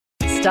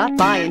Stop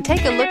by and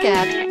take a look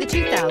at the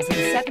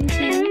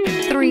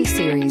 2017 3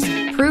 Series.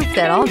 Proof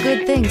that all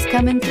good things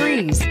come in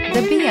threes.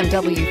 The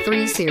BMW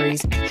 3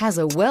 Series has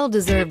a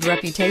well-deserved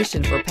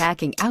reputation for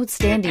packing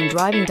outstanding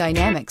driving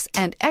dynamics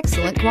and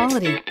excellent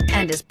quality,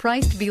 and is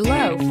priced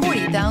below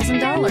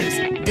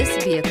 $40,000.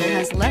 This vehicle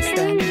has less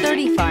than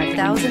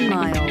 35,000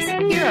 miles.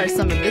 Here are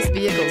some of this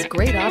vehicle's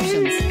great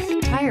options: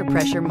 tire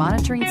pressure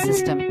monitoring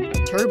system,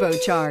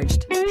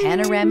 turbocharged,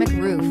 panoramic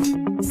roof,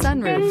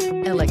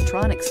 sunroof,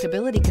 electronic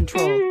stability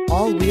control,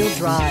 all-wheel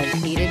drive,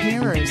 heated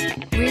mirrors,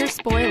 rear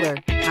spoiler,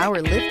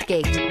 power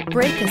liftgate,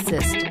 brake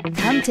assist.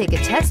 Come take a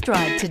test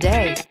drive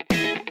today.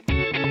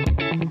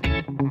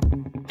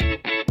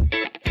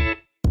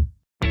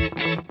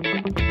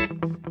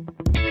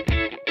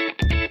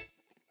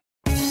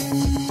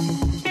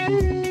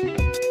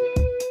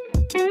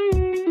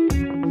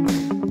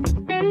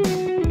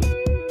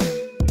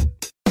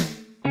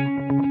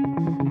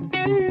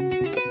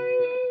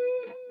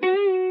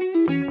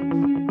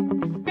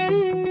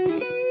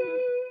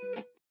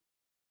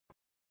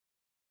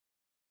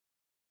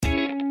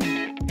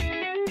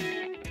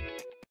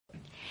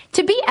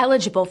 To be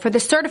eligible for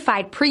the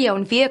Certified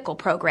Pre-Owned Vehicle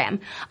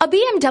Program, a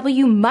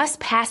BMW must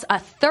pass a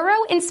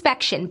thorough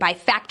inspection by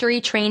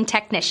factory-trained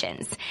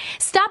technicians.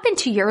 Stop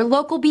into your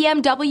local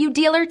BMW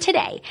dealer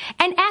today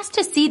and ask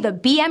to see the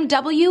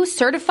BMW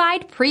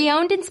Certified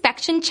Pre-Owned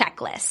Inspection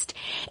Checklist.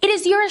 It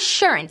is your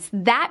assurance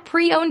that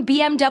pre-owned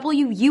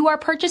BMW you are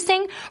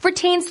purchasing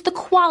retains the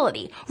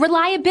quality,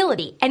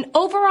 reliability, and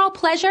overall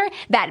pleasure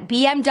that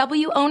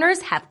BMW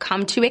owners have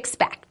come to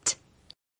expect.